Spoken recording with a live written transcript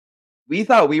we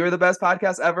thought we were the best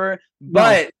podcast ever,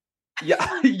 but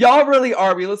yeah, y'all really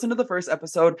are. We listened to the first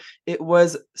episode. It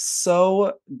was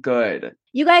so good.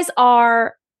 You guys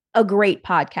are a great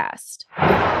podcast.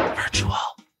 Virtual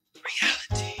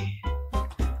reality.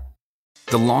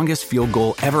 The longest field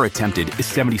goal ever attempted is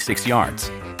 76 yards.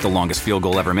 The longest field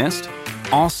goal ever missed?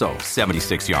 Also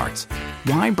 76 yards.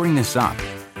 Why bring this up?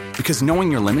 Because knowing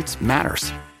your limits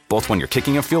matters, both when you're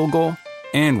kicking a field goal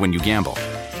and when you gamble.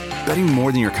 Betting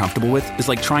more than you're comfortable with is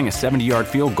like trying a 70-yard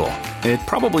field goal. It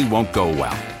probably won't go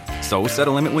well. So set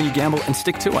a limit when you gamble and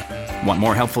stick to it. Want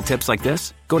more helpful tips like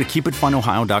this? Go to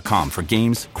keepitfunohio.com for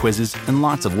games, quizzes, and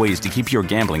lots of ways to keep your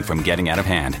gambling from getting out of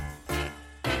hand.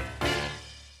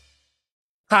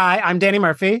 Hi, I'm Danny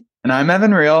Murphy. And I'm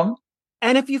Evan Real.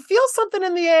 And if you feel something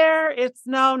in the air, it's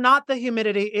not the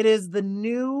humidity. It is the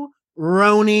new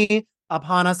Roni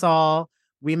upon us all.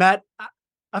 We met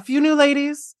a few new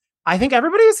ladies. I think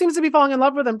everybody seems to be falling in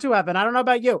love with them too, Evan. I don't know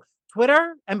about you.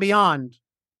 Twitter and beyond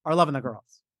are loving the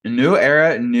girls. New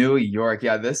era, New York.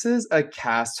 Yeah, this is a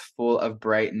cast full of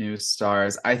bright new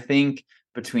stars. I think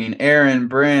between Aaron,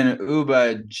 Brynn,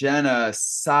 Uba, Jenna,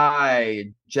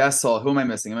 Sai, Jessel. Who am I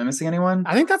missing? Am I missing anyone?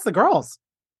 I think that's the girls.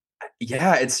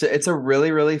 Yeah, it's a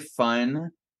really, really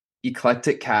fun,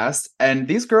 eclectic cast. And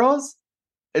these girls,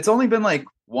 it's only been like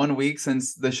 1 week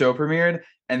since the show premiered,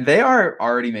 and they are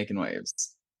already making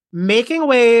waves. Making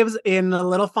waves in the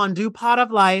little fondue pot of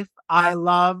life. I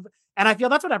love, and I feel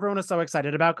that's what everyone is so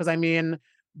excited about. Because I mean,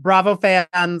 Bravo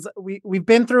fans, we've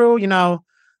been through,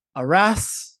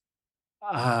 arrests,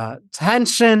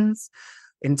 tensions,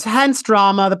 intense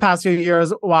drama the past few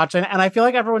years watching, and I feel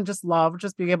like everyone just loved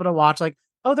just being able to watch, like,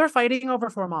 oh, they're fighting over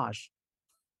fromage.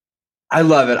 I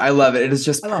love it. It is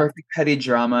just perfect petty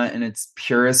drama in its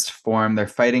purest form. They're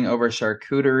fighting over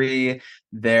charcuterie.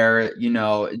 They're,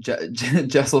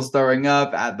 Jessel's throwing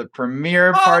up at the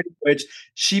premiere party, which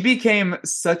she became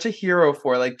such a hero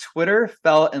for. Like, Twitter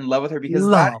fell in love with her because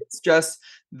that is just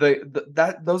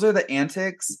those are the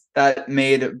antics that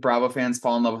made Bravo fans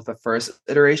fall in love with the first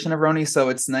iteration of Roni. So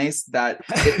it's nice that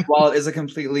while it is a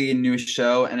completely new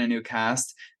show and a new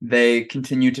cast, they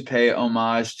continue to pay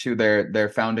homage to their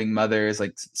founding mothers,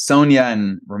 like Sonia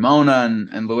and Ramona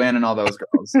and Luann and all those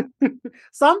girls.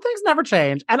 Some things never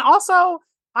change. And also,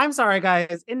 I'm sorry,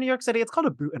 guys, in New York City, it's called a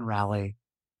boot and rally.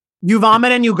 You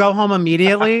vomit and you go home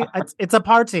immediately. It's a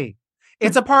party.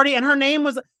 It's a party. And her name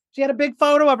was, she had a big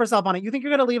photo of herself on it. You think you're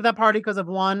going to leave that party because of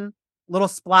one little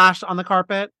splash on the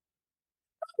carpet?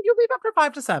 You leave after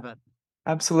 5 to 7.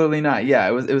 Absolutely not. Yeah,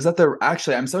 it was at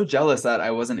actually, I'm so jealous that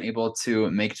I wasn't able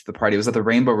to make it to the party. It was at the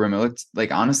Rainbow Room. It looked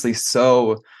like, honestly,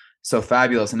 so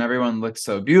fabulous, and everyone looked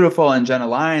so beautiful, and Jenna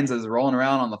Lyons is rolling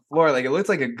around on the floor. Like, it looks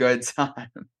like a good time.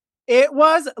 It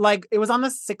was on the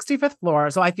 65th floor.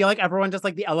 So I feel like everyone just,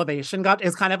 like, the elevation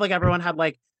is kind of like everyone had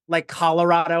like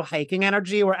Colorado hiking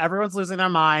energy where everyone's losing their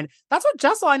mind. That's what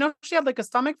Jessel, I know she had like a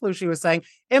stomach flu, she was saying.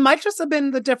 It might just have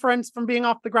been the difference from being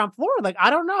off the ground floor. Like, I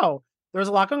don't know. There's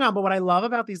a lot going on. But what I love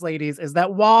about these ladies is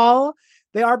that while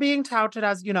they are being touted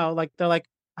as, like, they're like,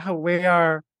 oh, we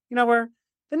are, we're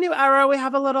the new era. We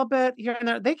have a little bit here and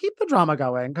there. They keep the drama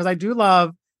going. Because I do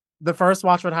love the first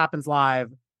Watch What Happens Live.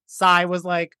 Sai was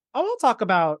like, oh, we'll talk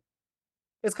about,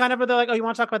 it's kind of where they're like, oh, you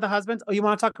want to talk about the husbands? Oh, you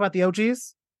want to talk about the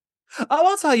OGs? Oh,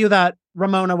 I'll tell you that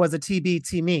Ramona was a TB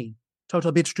to me,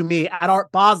 total bitch to me at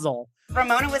Art Basel.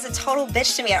 Ramona was a total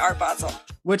bitch to me at Art Basel.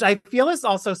 Which I feel is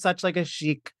also such like a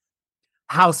chic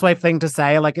housewife thing to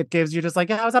say. Like, it gives you just like,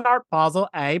 yeah, I was at Art Basel,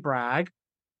 a brag.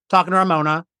 Talking to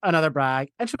Ramona, another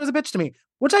brag. And she was a bitch to me,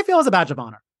 which I feel is a badge of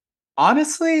honor.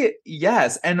 Honestly,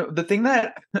 yes. And the thing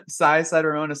that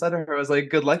Ramona said to her was like,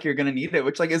 good luck, you're going to need it,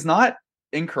 which like is not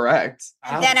incorrect.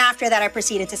 And then after that, I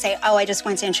proceeded to say, oh, I just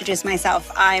want to introduce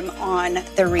myself. I'm on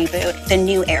the reboot, the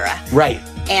new era. Right.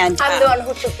 And I'm the one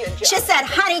who took your job. She said,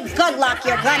 honey, good luck.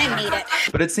 You're going to need it.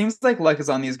 But it seems like luck is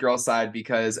on these girls' side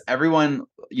because everyone,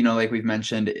 like we've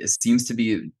mentioned, seems to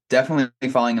be definitely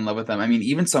falling in love with them. I mean,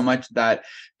 even so much that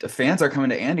the fans are coming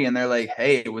to Andy and they're like,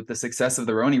 hey, with the success of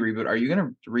the Roni reboot, are you going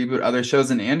to reboot other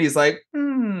shows? And Andy's like,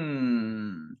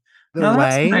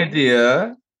 that's an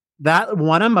idea. That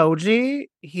one emoji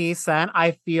he sent,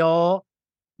 I feel,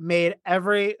 made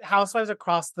every housewives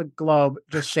across the globe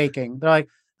just shaking. They're like,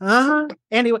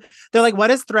 Andy, they're like,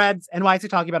 what is Threads? And why is he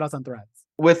talking about us on Threads?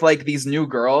 With like these new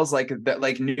girls, like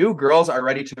new girls are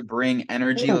ready to bring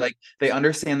energy. Ooh. Like, they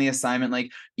understand the assignment.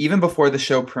 Like, even before the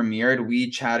show premiered,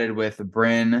 we chatted with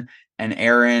Brynn and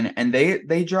Aaron, and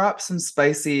they dropped some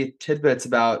spicy tidbits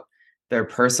about their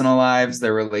personal lives,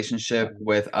 their relationship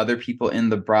with other people in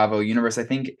the Bravo universe. I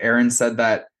think Aaron said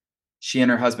that she and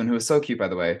her husband, who is so cute, by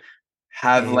the way,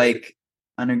 have like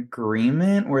an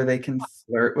agreement where they can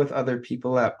flirt with other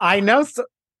people at I know. So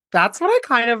that's what I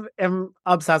kind of am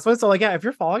obsessed with. So like, yeah, if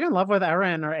you're falling in love with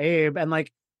Erin or Abe and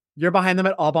like you're behind them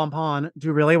at All Bon Pon,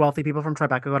 do really wealthy people from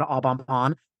Tribeca go to All Bon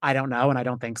Pon? I don't know, and I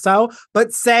don't think so.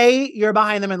 But say you're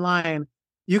behind them in line,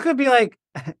 you could be like,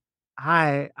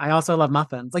 hi, I also love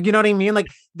muffins. Like, you know what I mean? Like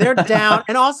they're down.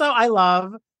 And also I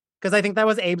love, because I think that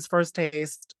was Abe's first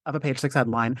taste of a Page Six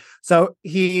headline. So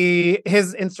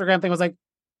his Instagram thing was like,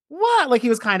 what? Like he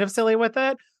was kind of silly with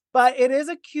it, but it is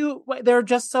a cute way. They're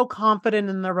just so confident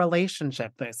in their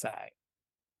relationship, they say.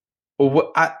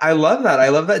 Well, I love that. I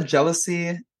love that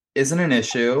jealousy isn't an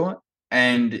issue.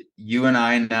 And you and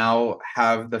I now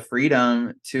have the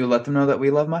freedom to let them know that we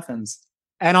love muffins.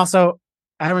 And also,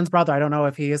 Erin's brother, I don't know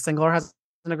if he is single or has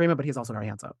an agreement, but he's also very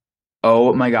handsome.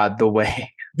 Oh my God, the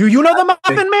way. Do you know the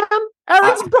Muffin Man?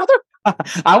 Erin's brother?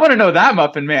 I want to know that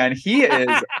Muffin Man. He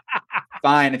is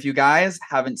fine. If you guys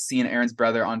haven't seen Erin's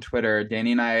brother on Twitter,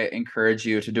 Danny and I encourage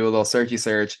you to do a little searchy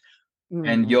search,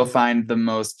 and you'll find the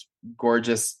most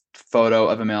gorgeous photo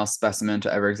of a male specimen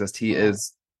to ever exist. He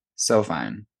is so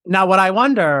fine. Now, what I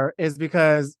wonder is,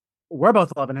 because we're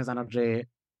both loving his energy,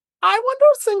 I wonder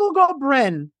if single girl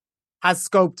Bryn has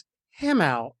scoped him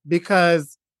out,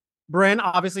 because Bryn,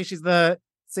 obviously, she's the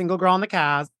single girl on the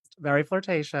cast, very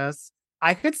flirtatious.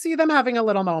 I could see them having a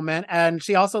little moment. And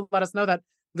she also let us know that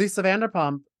Lisa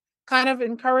Vanderpump kind of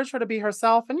encouraged her to be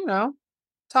herself and,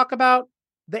 talk about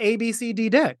the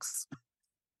ABCD dicks.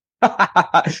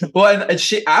 Well, and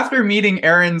she, after meeting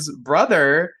Erin's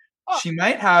brother, she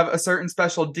might have a certain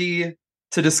special D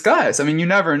to discuss. I mean, you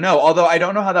never know. Although I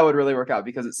don't know how that would really work out,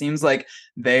 because it seems like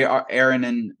Erin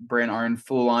and Bryn are in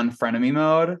full-on frenemy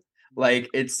mode. Like,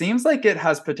 it seems like it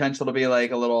has potential to be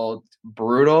like a little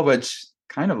brutal, which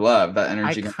kind of love that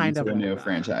energy going into the new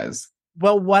franchise.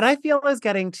 Well, what I feel is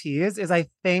getting teased is, I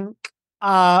think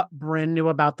Bryn knew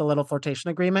about the little flirtation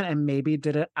agreement and maybe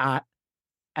did it at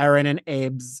Erin and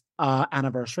Abe's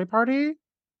anniversary party.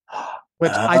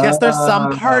 Which I guess there's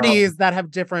some parties that have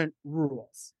different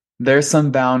rules. There's some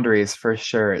boundaries for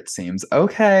sure, it seems.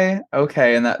 Okay.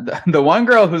 And that the one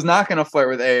girl who's not going to flirt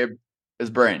with Abe is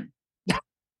Bryn.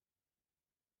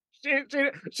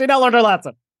 She not learned her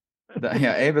lesson.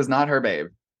 Yeah, Abe is not her babe.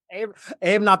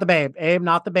 Abe not the babe. Abe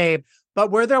not the babe.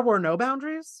 But where there were no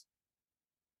boundaries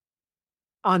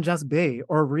on Just B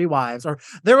or Rewives, or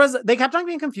they kept on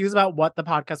being confused about what the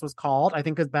podcast was called. I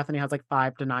think because Bethenny has like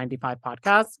 5 to 95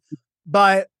 podcasts.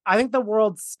 But I think the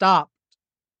world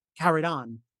carried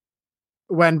on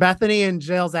when Bethenny and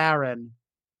Jill's Aaron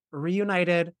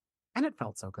reunited, and it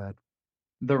felt so good.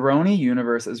 The Roni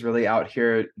universe is really out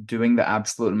here doing the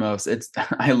absolute most.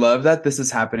 I love that this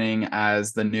is happening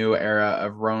as the new era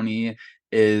of Roni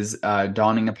is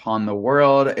dawning upon the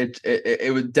world.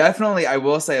 It would definitely, I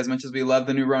will say, as much as we love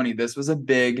the new Roni, this was a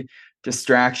big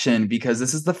distraction, because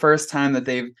this is the first time that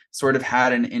they've sort of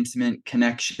had an intimate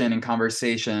connection and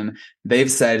conversation,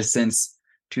 they've said, since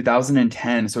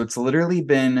 2010. So it's literally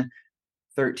been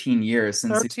 13 years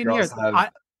since 13 years.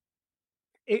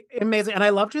 Amazing. And I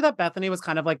loved too that Bethenny was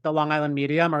kind of like the Long Island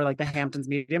medium, or like the Hamptons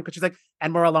medium, because she's like,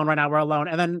 and we're alone right now, we're alone.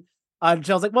 And then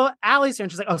Jill's like, well, Allie's here.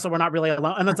 And she's like, oh, so we're not really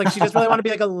alone. And it's like, she just really want to be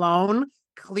like alone,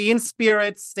 clean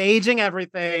spirit, staging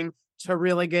everything to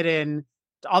really get in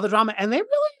to all the drama. And they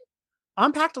really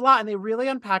unpacked a lot, and they really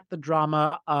unpacked the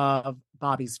drama of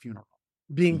Bobby's funeral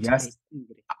being yes.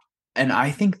 And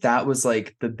I think that was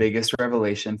like the biggest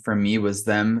revelation for me, was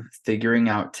them figuring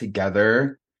out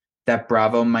together that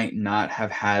Bravo might not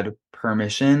have had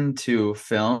permission to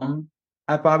film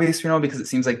at Bobby's funeral, because it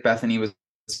seems like Bethenny was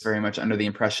very much under the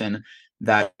impression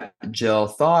that Jill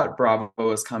thought Bravo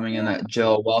was coming and that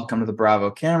Jill welcomed the Bravo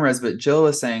cameras. But Jill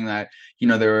was saying that,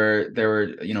 there were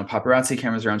paparazzi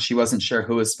cameras around. She wasn't sure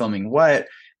who was filming what.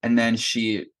 And then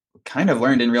she kind of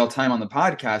learned in real time on the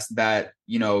podcast that,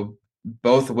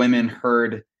 both women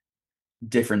heard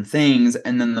different things.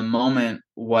 And then the moment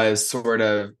was sort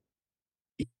of,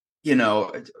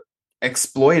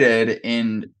 exploited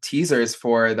in teasers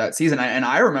for that season. And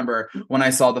I remember when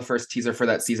I saw the first teaser for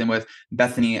that season with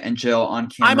Bethenny and Jill on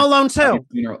camera. I'm alone too.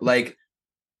 Like,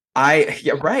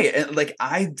 right. And like,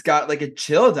 I got like a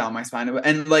chill down my spine.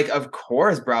 And like, of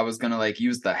course, Bravo's gonna like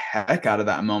use the heck out of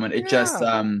that moment. It just,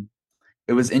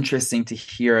 it was interesting to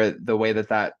hear the way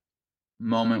that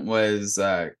moment was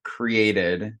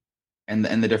created, and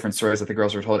the different stories that the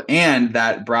girls were told, and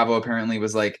that Bravo apparently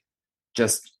was like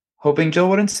just hoping Jill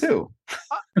wouldn't sue.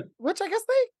 Which I guess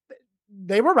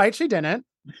they were right. She didn't.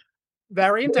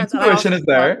 Very intense. Intuition is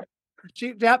there.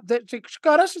 She got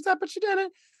us. She said, but she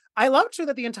didn't. I love too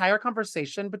that the entire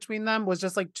conversation between them was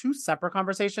just like two separate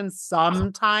conversations,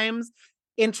 sometimes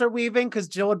interweaving, because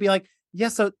Jill would be like, Yeah,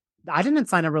 so I didn't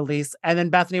sign a release. And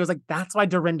then Bethenny was like, that's why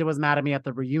Dorinda was mad at me at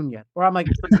the reunion. Or I'm like,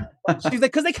 she's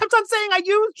like, because they kept on saying I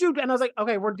used you. And I was like,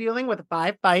 okay, we're dealing with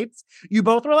 5 fights. You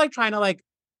both were like trying to like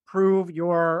prove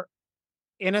your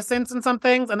innocence in some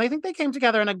things. And I think they came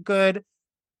together in a good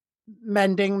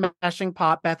mending, meshing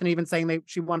pot. Bethenny even saying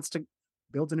she wants to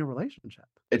build a new relationship.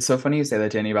 It's so funny you say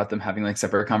that, Danny, about them having like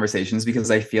separate conversations,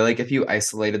 because I feel like if you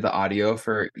isolated the audio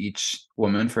for each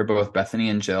woman, for both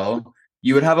Bethenny and Jill,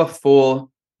 you would have a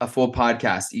full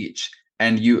podcast each.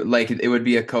 And you like it would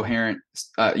be a coherent,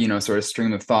 sort of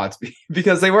stream of thoughts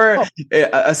because they were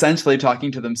essentially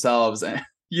talking to themselves. And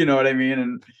you know what I mean?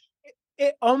 And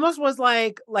it almost was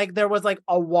like there was like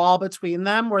a wall between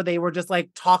them where they were just like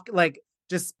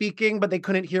just speaking, but they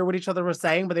couldn't hear what each other was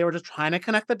saying, but they were just trying to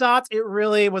connect the dots. It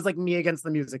really was like me against the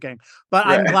music game. But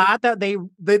right. I'm glad that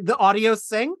the audio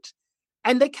synced,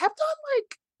 and they kept on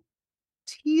like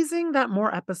teasing that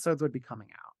more episodes would be coming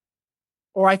out.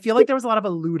 Or I feel like there was a lot of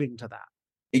alluding to that.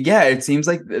 Yeah, it seems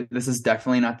like this is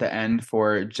definitely not the end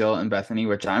for Jill and Bethenny,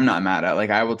 which I'm not mad at. Like,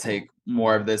 I will take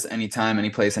more of this anytime, any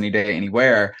place, any day,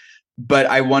 anywhere. But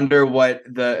I wonder what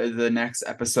the next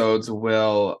episodes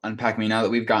will unpack me now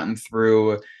that we've gotten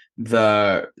through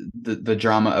the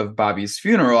drama of Bobby's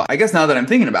funeral. I guess now that I'm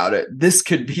thinking about it, this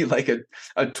could be like a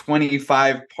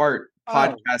 25-part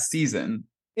podcast season.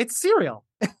 It's serial.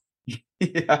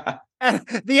 Yeah.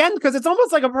 At the end, because it's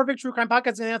almost like a perfect true crime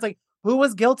podcast. And it's like, who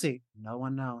was guilty? No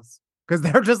one knows. Because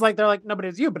they're like, no, but it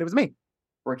was you, but it was me.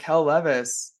 Raquel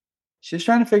Leviss. She's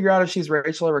trying to figure out if she's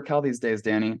Rachel or Raquel these days,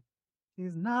 Danny.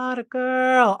 She's not a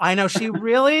girl. I know, she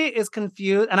really is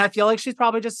confused. And I feel like she's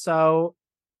probably just so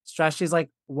stressed. She's like,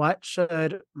 what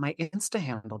should my Insta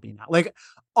handle be now? Like,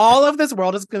 all of this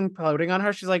world is imploding on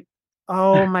her. She's like,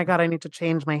 oh my God, I need to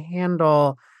change my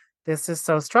handle. This is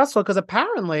so stressful, because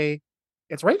apparently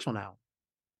it's Rachel now.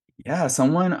 Yeah,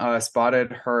 someone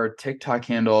spotted her TikTok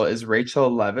handle is Rachel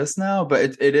Leviss now,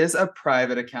 but it is a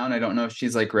private account. I don't know if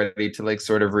she's like ready to like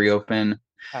sort of reopen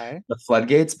the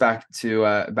floodgates back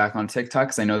on TikTok,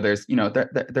 because I know there's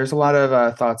there's a lot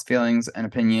of thoughts, feelings, and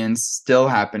opinions still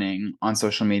happening on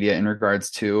social media in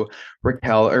regards to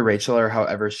Raquel or Rachel or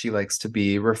however she likes to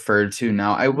be referred to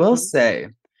now. I will say,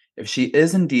 if she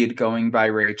is indeed going by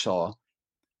Rachel,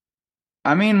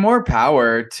 I mean, more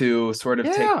power to sort of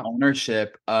take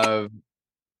ownership of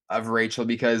Rachel,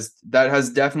 because that has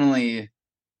definitely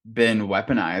been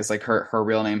weaponized. Like her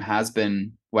real name has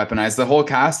been weaponized. The whole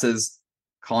cast is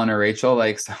calling her Rachel.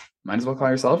 Like, so might as well call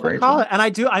yourself Rachel. Call it. And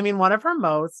I mean, one of her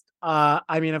most,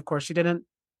 of course, she didn't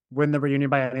win the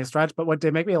reunion by any stretch, but what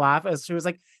did make me laugh is she was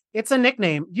like, it's a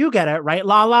nickname. You get it, right,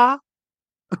 Lala?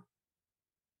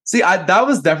 See, that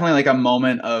was definitely like a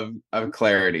moment of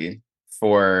clarity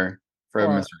for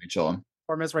Miss Rachel.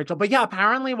 Or Miss Rachel. But yeah,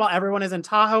 apparently while everyone is in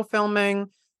Tahoe filming,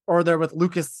 or they're with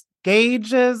Lucas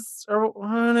Gage's, or what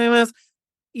her name is,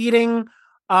 eating,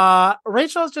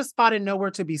 Rachel's just spotted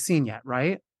nowhere to be seen yet,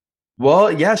 right?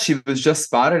 Well, yeah, she was just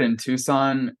spotted in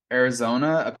Tucson,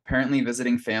 Arizona, apparently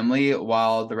visiting family,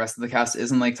 while the rest of the cast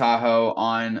is in Lake Tahoe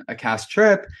on a cast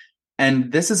trip.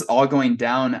 And this is all going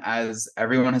down as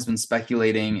everyone has been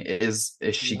speculating, is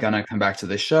she going to come back to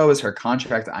the show? Is her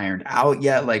contract ironed out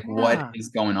yet? Like, what is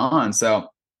going on? So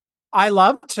I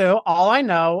love to. All I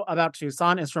know about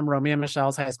Tucson is from Romy and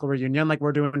Michelle's high school reunion. Like,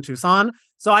 we're doing Tucson.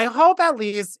 So I hope at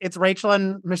least it's Rachel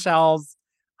and Michelle's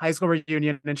high school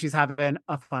reunion and she's having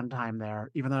a fun time there,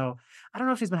 even though I don't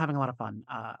know if she's been having a lot of fun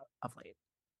of late.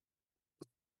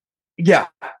 Yeah,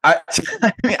 I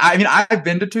mean, I've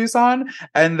been to Tucson,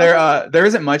 and there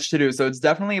isn't much to do. So it's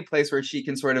definitely a place where she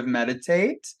can sort of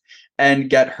meditate and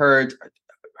get her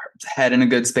head in a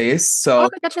good space. So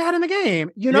get your head in the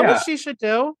game. You know what she should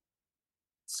do?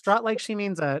 Strut like she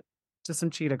means it to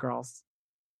some Cheetah Girls.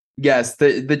 Yes,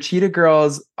 the Cheetah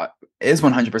Girls is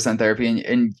 100% therapy,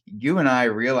 and you and I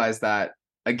realized that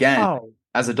again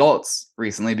as adults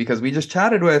recently, because we just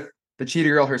chatted with the Cheetah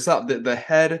Girl herself, the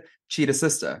head Cheetah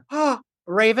sister.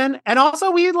 Raven. And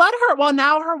also we let her, well,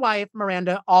 now her wife,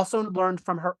 Miranda, also learned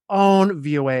from her own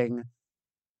viewing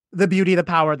the beauty, the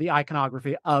power, the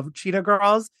iconography of Cheetah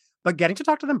Girls. But getting to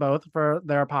talk to them both for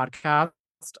their podcast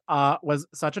was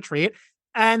such a treat.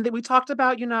 And we talked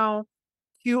about,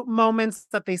 cute moments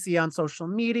that they see on social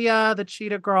media, the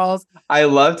Cheetah Girls. I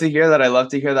love to hear that.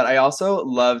 I also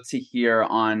love to hear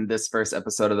on this first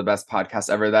episode of the best podcast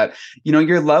ever that,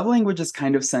 your love language is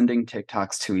kind of sending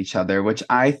TikToks to each other, which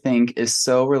I think is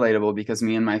so relatable, because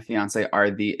me and my fiance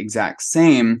are the exact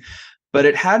same. But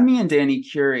it had me and Danny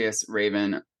curious,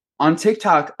 Raven. On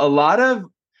TikTok, a lot of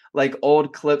like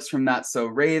old clips from That's So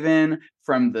Raven,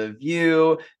 from The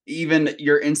View, even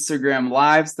your Instagram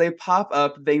lives, they pop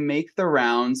up, they make the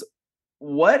rounds.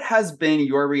 what has been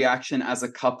your reaction as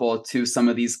a couple to some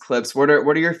of these clips? What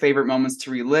are your favorite moments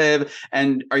to relive?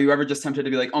 And are you ever just tempted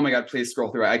to be like, oh my God, please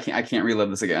scroll through it. I can't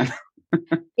relive this again.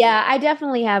 Yeah, I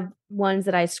definitely have ones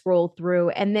that I scroll through,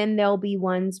 and then there'll be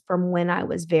ones from when I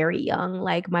was very young.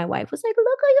 Like my wife was like,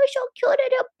 "Look, you're so cute,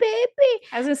 little baby."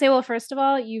 I was gonna say, well, first of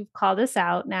all, you've called us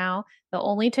out now. The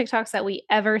only TikToks that we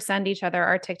ever send each other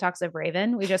are TikToks of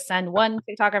Raven. We just send one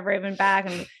TikTok of Raven back,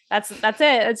 and that's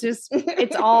it.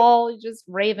 It's all just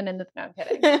Raven in the. No, I'm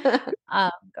kidding.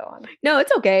 Go on. No,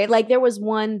 it's okay. Like there was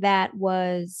one that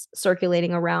was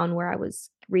circulating around where I was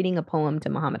reading a poem to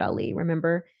Muhammad Ali.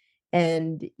 Remember?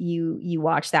 And you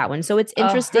watch that one. So it's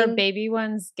interesting. Her baby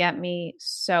ones get me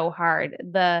so hard.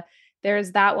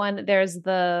 There's that one. There's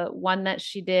the one that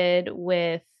she did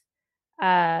with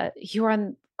you were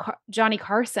on Johnny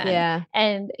Carson. Yeah.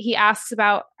 And he asks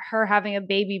about her having a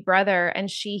baby brother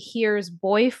and she hears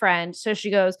boyfriend. So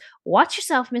she goes, "Watch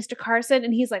yourself, Mr. Carson."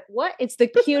 And he's like, "What?" It's the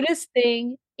cutest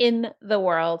thing in the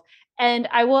world. And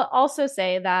I will also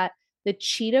say that the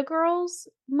Cheetah Girls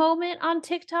moment on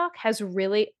TikTok has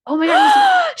really, oh my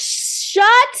God. Shut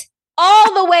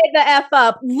all the way the F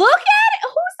up. Look at it.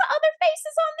 Who's the other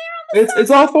faces on there?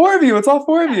 It's all four of you. It's all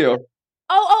four of you.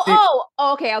 Oh,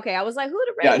 okay. I was like, who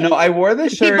the Yeah, no, I wore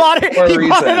this shirt. He bought it, for a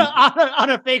reason. on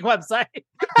a fake website.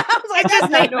 I was like, that's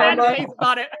not normal. He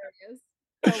bought it.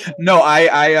 No,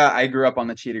 I grew up on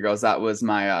the Cheetah Girls. That was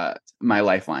my my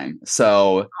lifeline.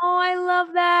 So I love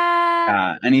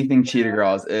that. anything Cheetah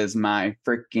Girls is my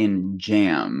freaking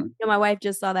jam. You know, my wife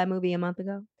just saw that movie a month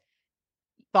ago.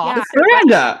 Thoughts?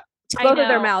 Miranda. Both of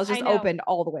their mouths just opened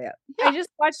all the way up. I just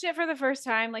watched it for the first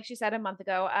time, like she said, a month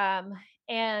ago.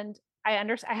 And I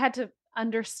had to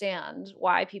understand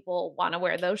why people want to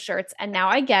wear those shirts. And now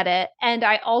I get it. And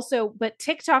but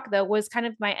TikTok though was kind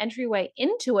of my entryway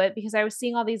into it because I was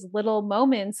seeing all these little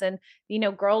moments and,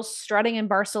 girls strutting in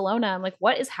Barcelona. I'm like,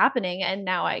 what is happening? And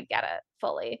now I get it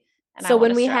fully. And so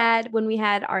when we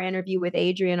had our interview with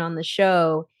Adrian on the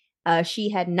show, she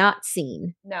had not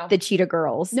seen the Cheetah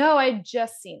Girls. No, I had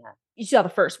just seen it. You saw the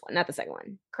first one, not the second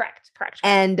one. Correct.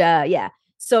 And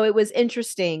so it was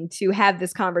interesting to have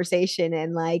this conversation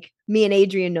and like me and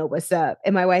Adrian know what's up.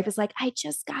 And my wife is like, I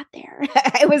just got there.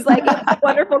 It was like a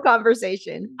wonderful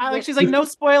conversation. She's like, no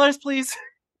spoilers, please.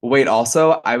 Wait,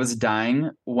 also, I was dying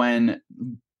when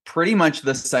pretty much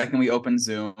the second we opened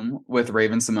Zoom with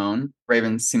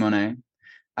Raven-Symoné,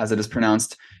 as it is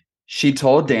pronounced, she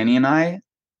told Danny and I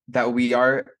that we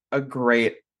are a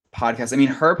great podcast. I mean,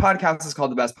 her podcast is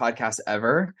called The Best Podcast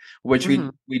Ever, which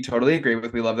we totally agree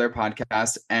with. We love their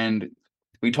podcast and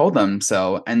we told them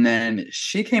so. And then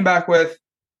she came back with,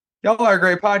 y'all are a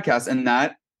great podcast. And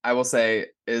that, I will say,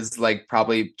 is like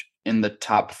probably in the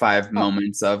top 5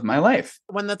 moments of my life.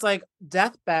 When that's like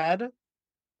deathbed,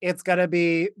 it's gonna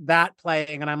be that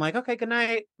playing. And I'm like, okay, good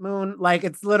night, Moon. Like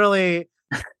it's literally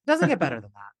doesn't get better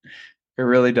than that. It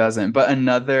really doesn't. But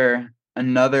another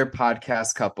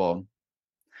podcast couple,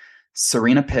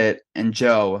 Serena Pitt and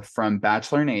Joe from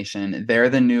Bachelor Nation. They're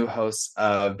the new hosts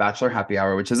of Bachelor Happy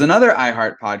Hour, which is another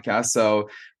iHeart podcast. So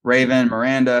Raven,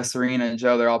 Miranda, Serena, and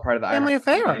Joe, they're all part of the family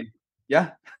affair.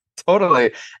 Yeah,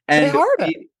 totally. And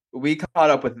we caught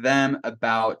up with them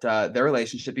about their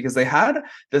relationship because they had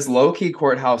this low-key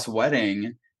courthouse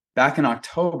wedding back in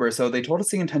October. So they told us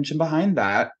the intention behind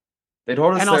that. They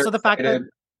told us, and also the fact that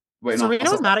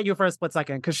Serena was mad at you for a split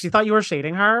second because she thought you were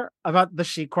shading her about the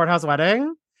chic courthouse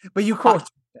wedding. But you quote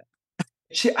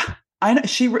she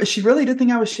really did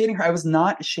think I was shading her. I was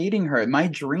not shading her. My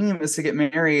dream is to get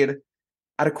married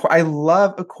at a court. I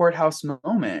love a courthouse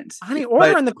moment. Honey,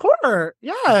 order in the court.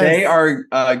 Yes. They are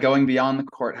going beyond the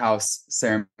courthouse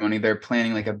ceremony. They're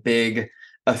planning like a big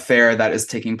affair that is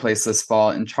taking place this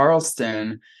fall in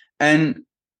Charleston. And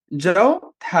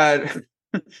Joe had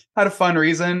a fun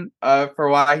reason for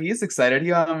why he's excited.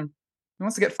 He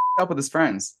wants to get up with his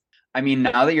friends. I mean,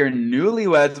 now that you're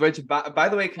newlyweds, which, by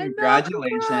the way,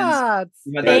 congratulations.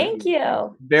 Thank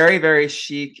you. Very, very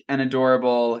chic and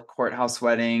adorable courthouse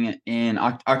wedding in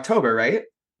October, right?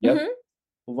 Yep. Mm-hmm.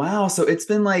 Wow. So it's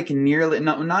been like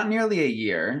not nearly a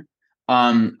year,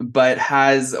 but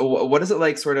what is it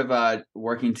like sort of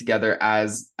working together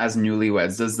as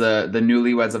newlyweds? Does the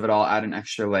newlyweds of it all add an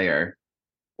extra layer?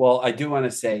 Well, I do want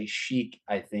to say chic,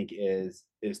 I think, is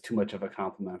too much of a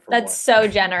compliment. That's so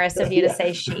generous of you to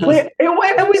say chic. Wait, it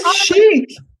was chic.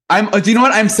 Do you know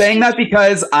what? I'm saying that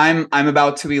because I'm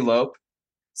about to elope.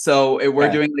 So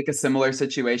we're doing like a similar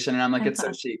situation. And I'm like, it's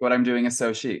so chic. What I'm doing is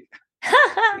so chic.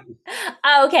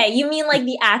 Okay. You mean like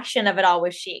the action of it all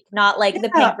was chic, not like the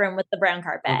pink room with the brown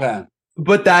carpet. Okay.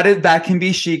 But that can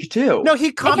be chic too. No,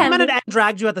 he complimented and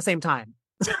dragged you at the same time.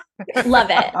 Love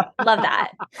it. Love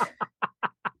that.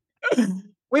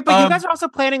 Wait, but you guys are also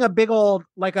planning a big old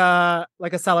like a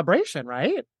celebration,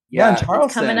 right? Yeah, in Yeah,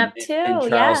 Charleston. Coming up too. in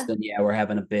Charleston, yeah, we're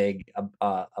having a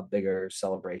bigger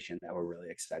celebration that we're really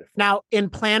excited for. Now, in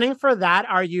planning for that,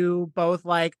 are you both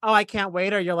like, oh, I can't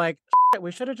wait, or you're like, shit,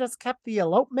 we should have just kept the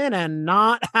elopement and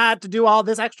not had to do all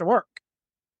this extra work?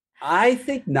 I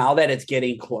think now that it's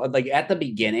getting close, like at the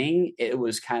beginning, it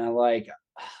was kind of like,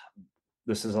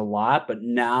 this is a lot, but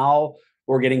now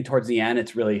we're getting towards the end.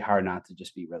 It's really hard not to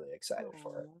just be really excited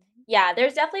for it. Yeah,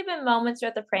 there's definitely been moments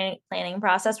throughout the planning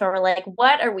process where we're like,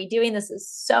 what are we doing? This is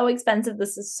so expensive.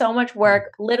 This is so much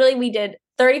work. Literally, we did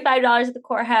 $35 at the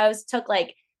courthouse, took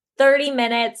like 30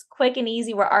 minutes, quick and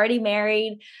easy. We're already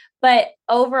married. But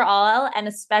overall, and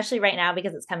especially right now,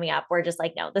 because it's coming up, we're just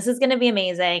like, no, this is going to be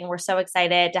amazing. We're so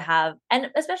excited to have, and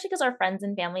especially because our friends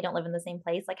and family don't live in the same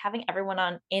place, like having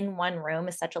everyone in one room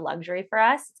is such a luxury for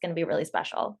us. It's going to be really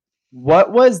special.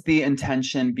 What was the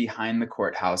intention behind the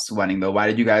courthouse wedding, though? Why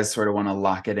did you guys sort of want to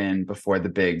lock it in before the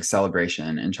big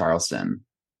celebration in Charleston?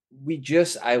 We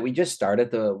just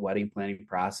started the wedding planning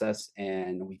process,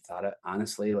 and we thought it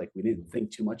honestly, like we didn't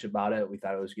think too much about it. We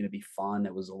thought it was going to be fun.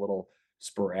 It was a little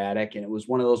sporadic, and it was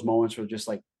one of those moments where just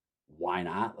like, why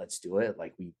not? Let's do it.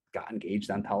 Like we got engaged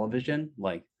on television.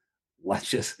 Like let's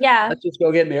just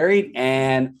go get married.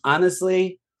 And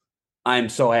honestly, I'm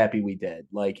so happy we did.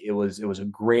 Like it was a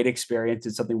great experience.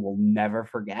 It's something we'll never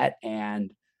forget.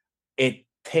 And it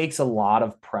takes a lot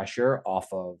of pressure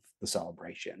off of the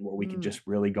celebration where we can just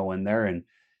really go in there and,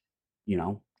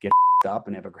 get up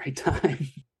and have a great time.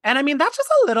 And I mean, that's just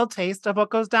a little taste of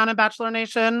what goes down in Bachelor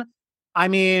Nation. I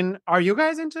mean, are you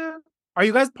guys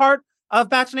part of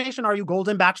Bachelor Nation? Are you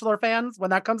Golden Bachelor fans when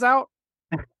that comes out?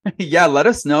 Yeah, let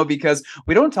us know, because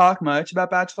we don't talk much about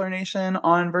Bachelor Nation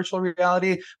on virtual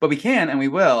reality, but we can and we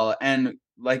will. And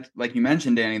like you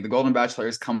mentioned, Danny, the Golden Bachelor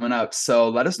is coming up. So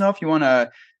let us know if you want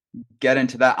to get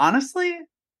into that. Honestly,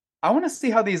 I want to see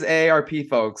how these AARP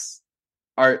folks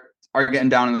are getting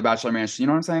down in the Bachelor Mansion. You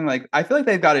know what I'm saying? Like, I feel like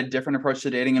they've got a different approach to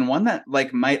dating, and one that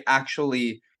like might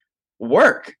actually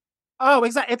work. Oh,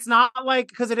 exactly. It's not like,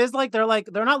 because it is like they're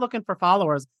not looking for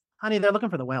followers, honey. They're looking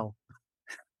for the will.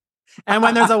 And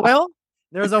when there's a will,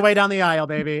 there's a way down the aisle,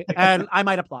 baby. And I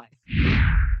might apply.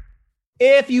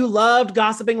 If you loved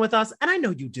gossiping with us, and I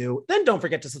know you do, then don't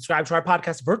forget to subscribe to our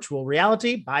podcast, Virtual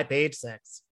Reality by Page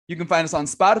Six. You can find us on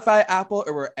Spotify, Apple,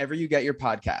 or wherever you get your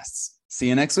podcasts. See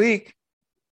you next week.